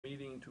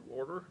to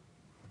order.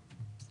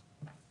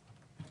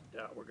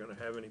 Doubt we're going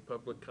to have any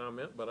public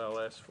comment, but I'll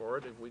ask for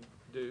it if we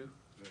do.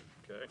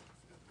 Okay.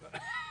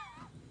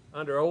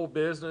 Under old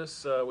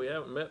business, we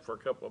haven't met for a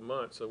couple of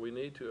months, so we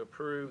need to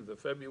approve the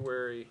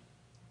February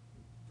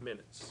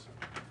minutes.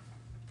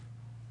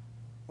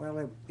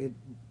 Well, the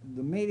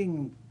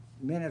meeting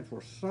minutes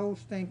were so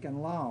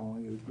stinking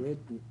long, it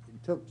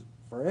took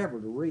forever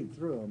to read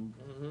through them.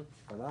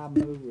 But I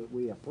move that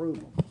we approve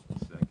them.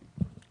 Second.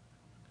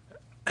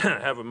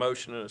 Have a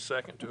motion and a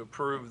second to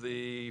approve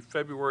the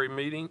February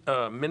meeting,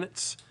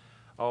 minutes.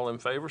 All in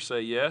favor,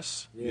 say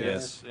yes.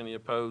 Yes. Any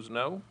opposed,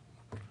 no.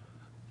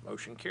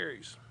 Motion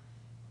carries.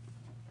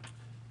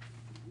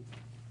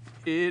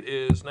 It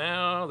is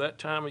now that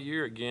time of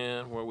year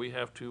again where we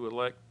have to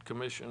elect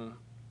commission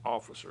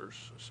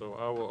officers. So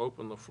I will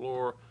open the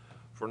floor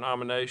for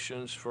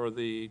nominations for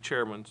the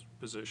chairman's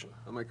position.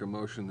 I'll make a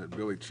motion that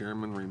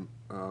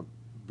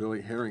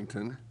Billy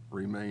Harrington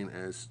remain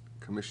as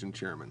commission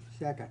chairman.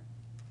 Second.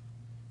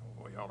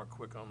 Boy, y'all are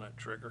quick on that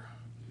trigger.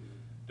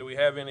 Do we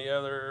have any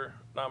other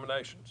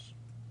nominations?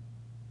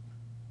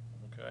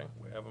 Okay,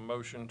 we have a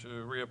motion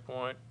to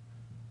reappoint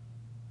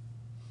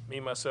me,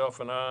 myself,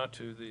 and I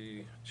to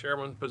the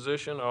chairman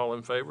position. All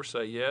in favor,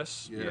 say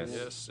yes. Yes.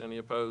 Yes. Any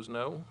opposed,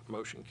 no.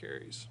 Motion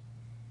carries.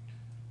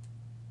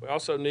 We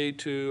also need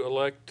to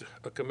elect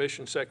a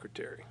commission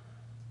secretary.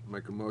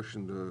 Make a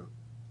motion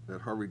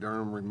that Harvey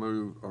Durham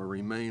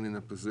remain in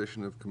the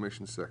position of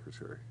commission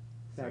secretary.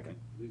 Second.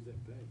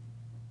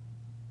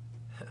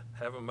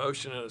 Have a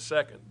motion and a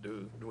second.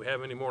 Do we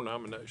have any more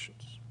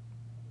nominations?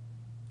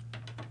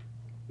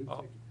 Who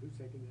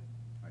seconded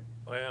that?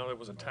 Well, it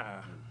was a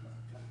tie.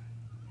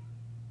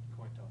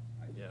 Coin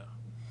toss. Yeah,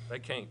 they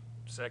can't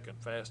second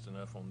fast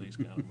enough on these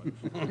kind of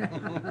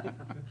moves.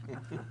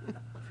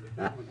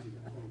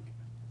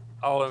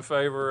 All in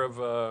favor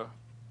of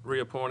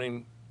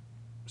reappointing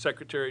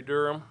Secretary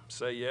Durham,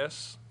 say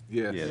yes.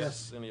 Yes.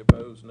 Yes. Any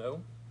opposed,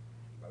 no.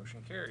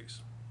 Motion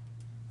carries.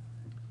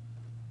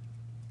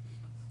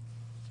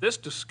 This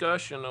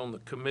discussion on the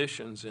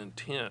commission's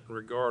intent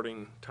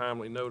regarding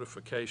timely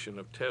notification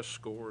of test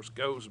scores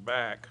goes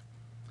back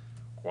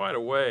quite a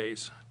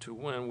ways to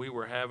when we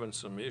were having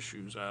some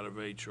issues out of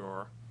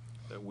HR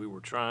that we were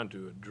trying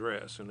to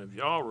address. And if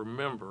y'all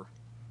remember,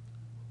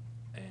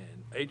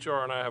 and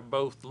HR and I have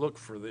both looked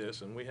for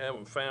this, and we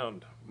haven't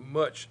found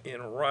much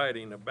in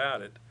writing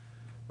about it,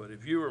 but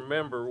if you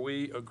remember,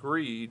 we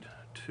agreed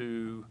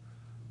to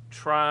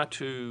try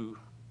to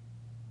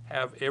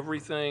have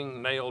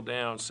everything nailed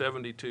down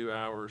 72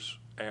 hours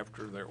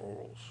after their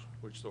orals,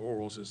 which the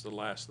orals is the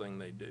last thing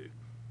they do.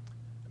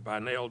 And by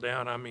nailed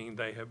down, I mean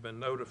they have been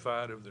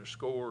notified of their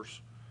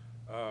scores.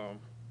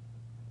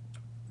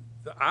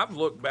 I've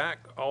looked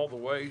back all the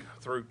way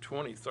through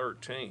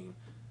 2013,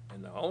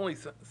 and the only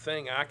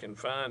thing I can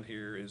find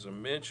here is a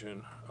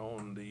mention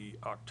on the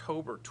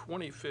October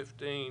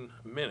 2015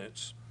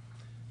 minutes.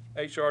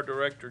 HR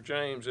Director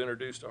James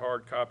introduced a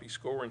hard copy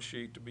scoring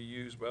sheet to be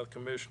used by the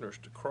commissioners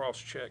to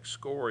cross-check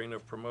scoring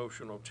of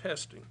promotional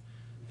testing.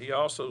 He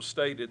also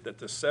stated that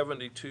the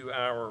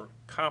 72-hour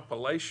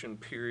compilation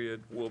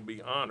period will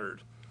be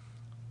honored,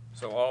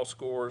 so all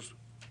scores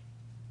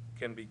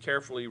can be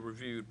carefully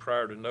reviewed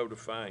prior to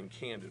notifying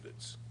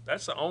candidates.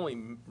 That's the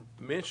only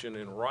mention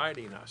in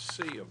writing I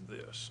see of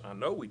this. I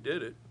know we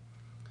did it.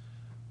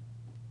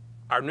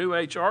 Our new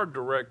HR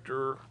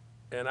director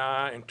and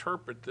I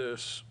interpret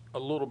this a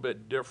little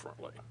bit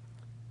differently.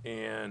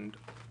 And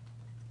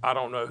I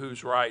don't know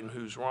who's right and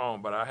who's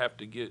wrong, but I have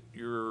to get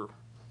you're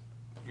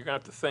going to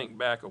have to think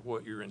back of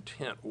what your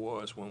intent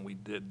was when we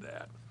did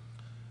that.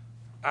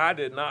 I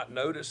did not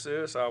notice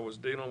this. I was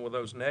dealing with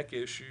those neck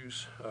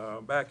issues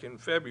back in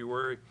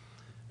February,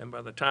 and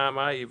by the time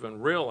I even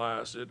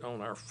realized it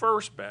on our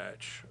first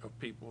batch of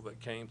people that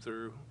came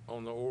through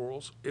on the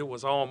orals, it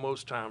was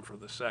almost time for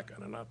the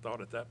second, and I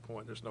thought at that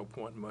point there's no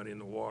point in muddying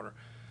the water.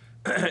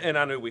 And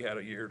I knew we had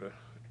a year to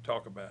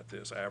talk about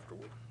this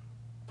afterward.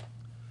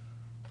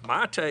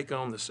 My take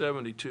on the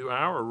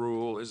 72-hour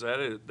rule is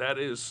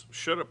that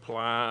should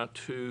apply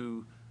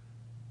to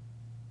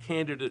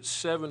candidates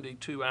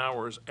 72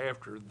 hours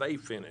after they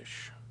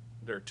finish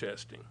their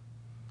testing.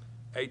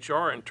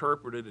 HR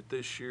interpreted it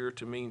this year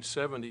to mean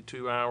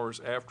 72 hours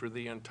after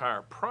the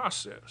entire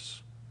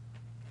process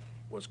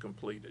was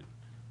completed.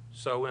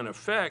 So in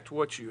effect,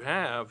 what you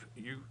have,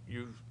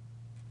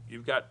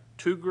 you've got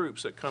two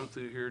groups that come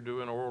through here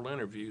doing oral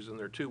interviews, and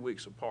they're 2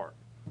 weeks apart.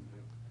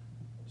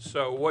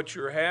 So what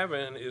you're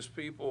having is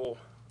people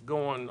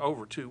going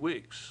over 2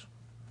 weeks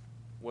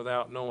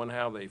without knowing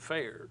how they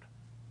fared.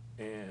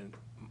 And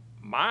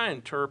my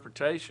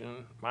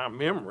interpretation, my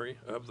memory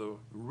of the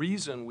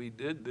reason we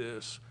did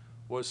this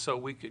was so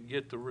we could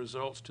get the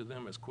results to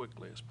them as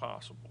quickly as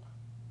possible.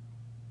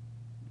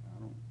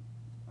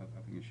 I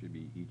think it should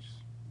be each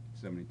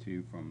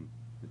 72 from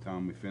the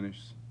time we finish.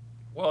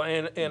 Well,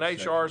 and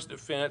HR's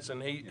defense,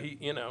 and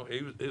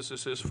this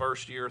is his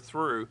first year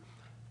through,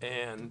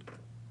 and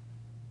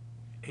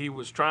he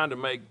was trying to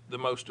make the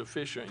most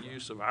efficient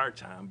use of our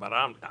time, but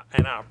I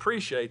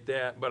appreciate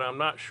that, but I'm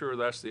not sure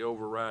that's the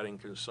overriding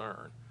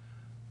concern.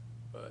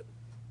 But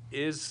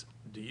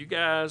do you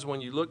guys,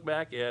 when you look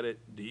back at it,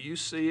 do you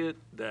see it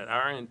that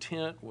our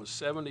intent was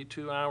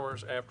 72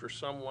 hours after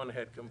someone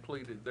had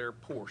completed their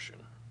portion?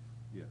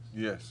 Yes.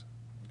 Yes.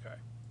 Okay.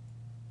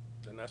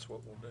 Then that's what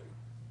we'll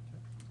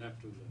do.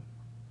 After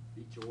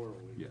each oral.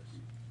 Yes.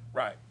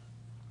 Right.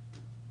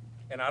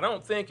 And I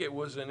don't think it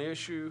was an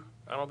issue.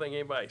 I don't think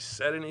anybody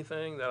said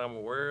anything that I'm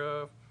aware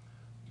of,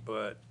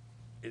 but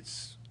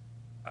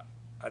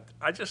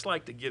I just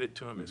like to get it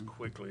to them as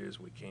quickly as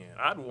we can.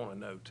 I'd want to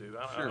know too.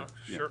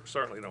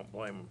 Certainly don't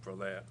blame them for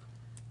that.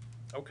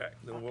 Okay,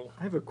 then we'll,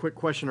 I have a quick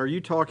question. Are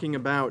you talking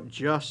about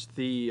just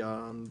the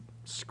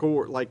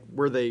score, like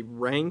where they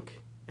rank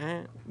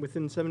at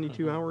within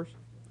 72 hours?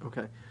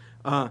 Okay.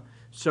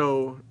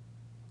 So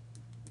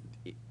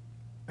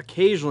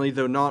occasionally,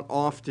 though not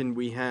often,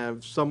 we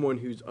have someone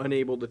who's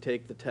unable to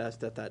take the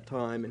test at that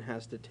time and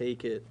has to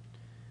take it,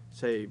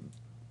 say,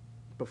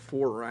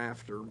 before or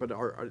after. But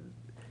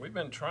we've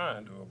been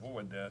trying to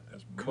avoid that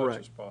as much Correct.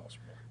 as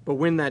possible. but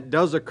when that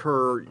does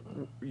occur,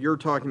 you're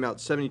talking about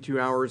 72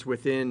 hours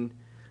within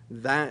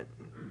that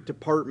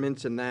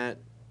departments and that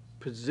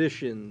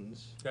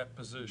positions. That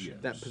position.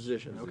 That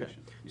position, okay.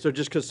 Position, yeah. So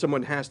just because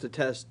someone has to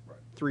test Right.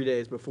 3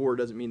 days before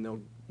doesn't mean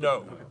they'll.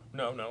 No,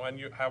 and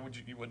how would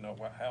you wouldn't know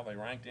how they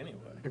ranked anyway.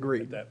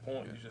 Agreed. At that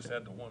point, you just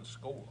had the one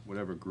score.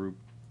 Whatever group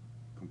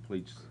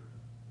completes,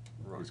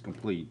 is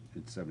complete,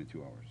 it's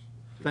 72 hours.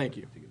 Thank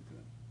you. To get to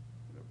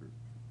that, whatever group.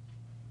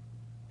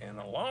 And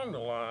along the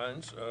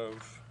lines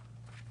of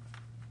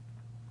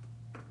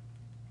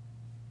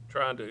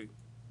trying to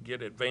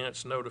get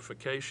advance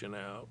notification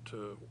out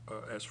to,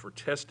 as for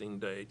testing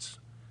dates,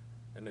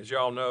 and as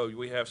y'all know,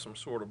 we have some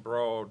sort of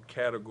broad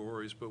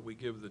categories, but we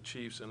give the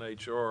chiefs and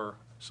HR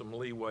some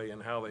leeway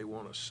in how they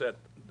want to set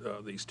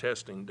these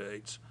testing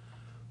dates.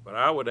 But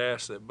I would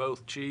ask that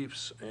both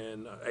chiefs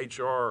and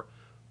HR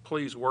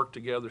please work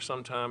together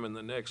sometime in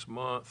the next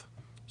month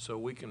so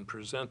we can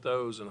present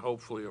those and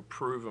hopefully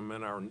approve them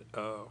in our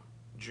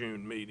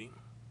June meeting.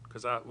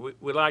 Because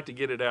we like to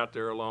get it out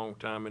there a long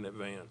time in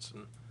advance.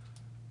 And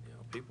you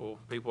know,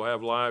 people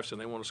have lives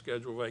and they want to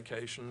schedule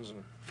vacations,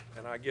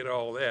 and I get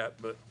all that,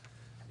 but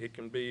it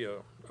can be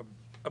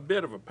a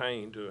bit of a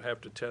pain to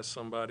have to test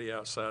somebody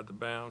outside the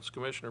bounds.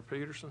 Commissioner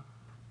Peterson?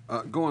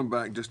 Going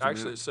back just a minute.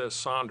 Actually, it says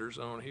Saunders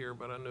on here,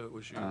 but I knew it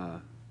was you.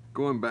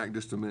 Going back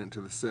just a minute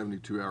to the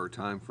 72-hour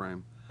time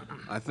frame,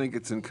 I think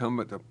it's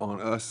incumbent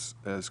on us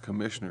as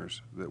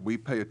commissioners that we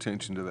pay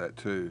attention to that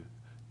too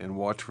and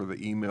watch for the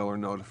email or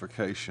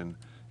notification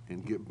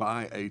and get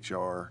by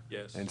HR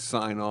Yes. and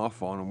sign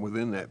off on them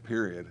within that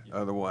period.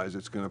 Otherwise,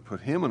 it's going to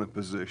put him in a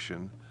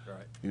position,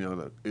 Right, you know,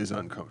 that is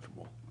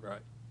uncomfortable.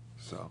 right.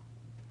 So,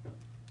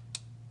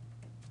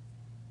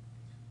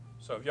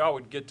 So if y'all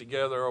would get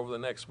together over the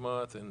next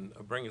month and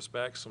bring us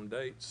back some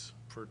dates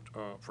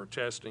for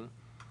testing,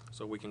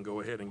 so we can go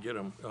ahead and get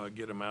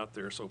them out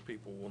there so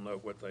people will know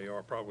what they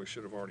are. Probably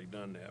should have already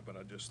done that, but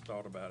I just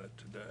thought about it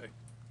today.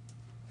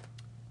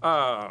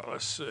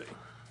 Let's see.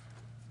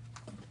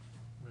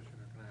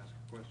 Commissioner, can I ask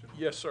a question?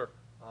 Yes, sir.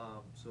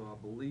 So I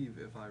believe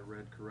if I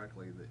read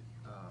correctly, that,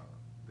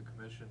 the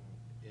commission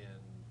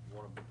in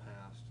one of the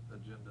past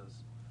agendas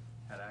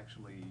had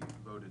actually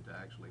voted to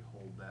actually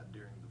hold that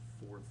during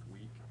the 4th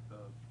week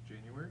of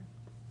January.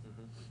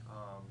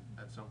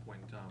 At some point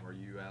in time, are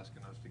you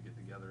asking us to get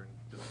together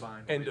and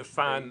define? And which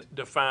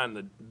define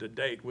date? the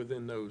date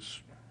within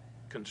those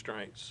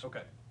constraints.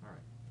 Okay, all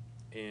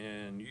right.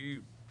 And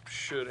you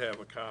should have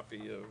a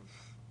copy of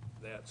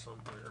that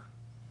somewhere.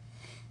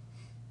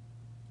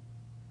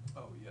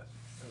 Oh, yes.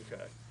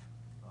 Okay.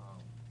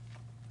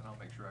 And I'll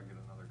make sure I get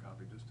another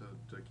copy just to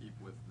keep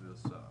with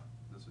this,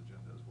 this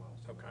agenda as well.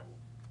 So Okay. I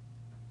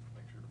will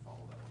make sure to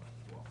follow that one up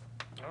as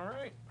well. All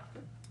right.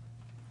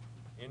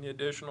 Any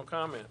additional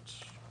comments?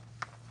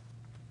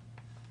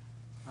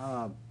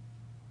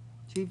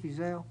 Chief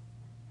Ezell,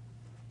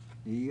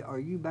 are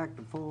you back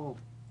to full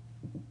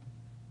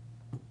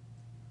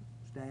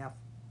staff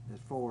as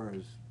far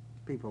as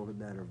people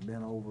that have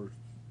been over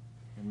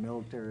in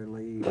military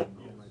leave and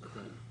all that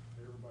stuff?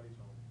 Everybody's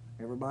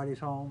home. Everybody's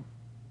home?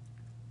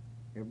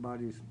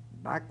 Everybody's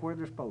back where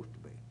they're supposed to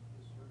be?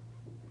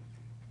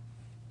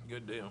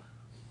 Good deal.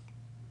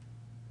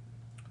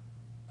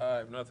 I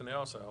have nothing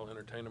else. I'll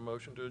entertain a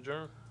motion to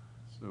adjourn.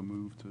 So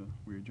move to,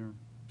 we adjourn.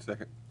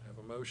 second. Have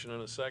a motion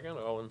and a second.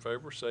 All in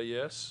favor, say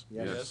yes.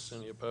 Yes. Yes.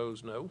 Any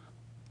opposed, no.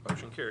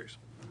 Motion carries.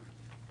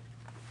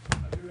 I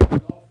do have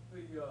it off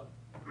the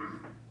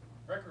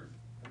record